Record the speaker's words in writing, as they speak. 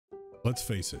Let's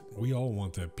face it, we all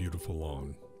want that beautiful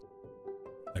lawn.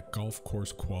 That golf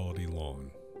course quality lawn.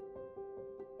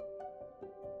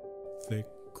 Thick,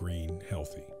 green,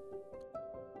 healthy.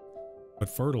 But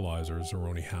fertilizers are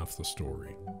only half the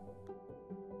story.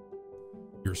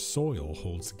 Your soil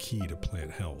holds the key to plant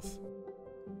health.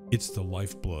 It's the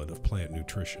lifeblood of plant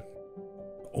nutrition.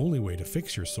 The only way to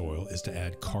fix your soil is to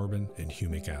add carbon and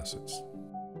humic acids.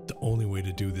 The only way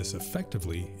to do this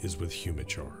effectively is with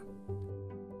Humichar.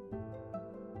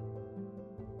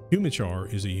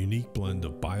 Humichar is a unique blend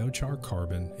of biochar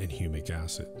carbon and humic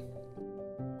acid.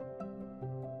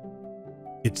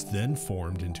 It's then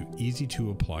formed into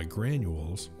easy-to-apply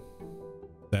granules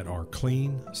that are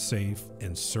clean, safe,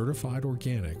 and certified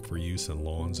organic for use in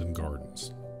lawns and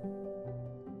gardens.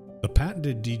 The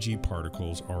patented DG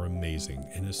particles are amazing,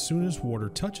 and as soon as water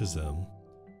touches them,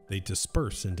 they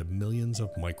disperse into millions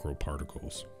of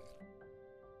microparticles.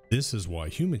 This is why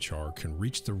Humichar can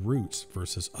reach the roots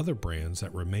versus other brands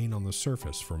that remain on the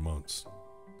surface for months.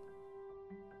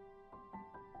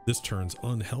 This turns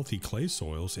unhealthy clay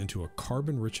soils into a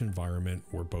carbon-rich environment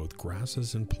where both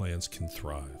grasses and plants can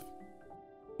thrive.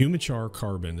 Humichar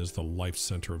carbon is the life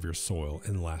center of your soil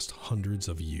and lasts hundreds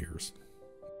of years.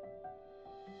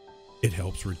 It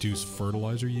helps reduce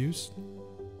fertilizer use,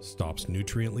 stops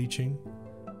nutrient leaching,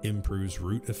 improves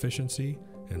root efficiency,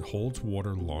 and holds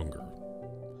water longer.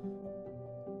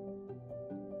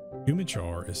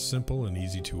 Humichar is simple and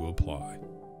easy to apply.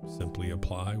 Simply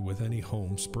apply with any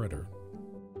home spreader.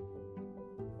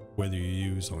 Whether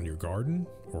you use on your garden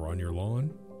or on your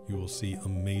lawn, you will see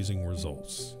amazing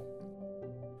results.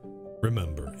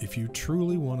 Remember, if you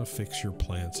truly want to fix your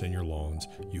plants and your lawns,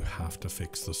 you have to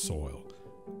fix the soil.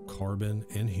 Carbon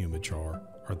and Humichar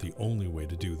are the only way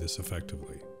to do this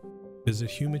effectively.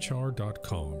 Visit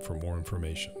humichar.com for more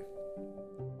information.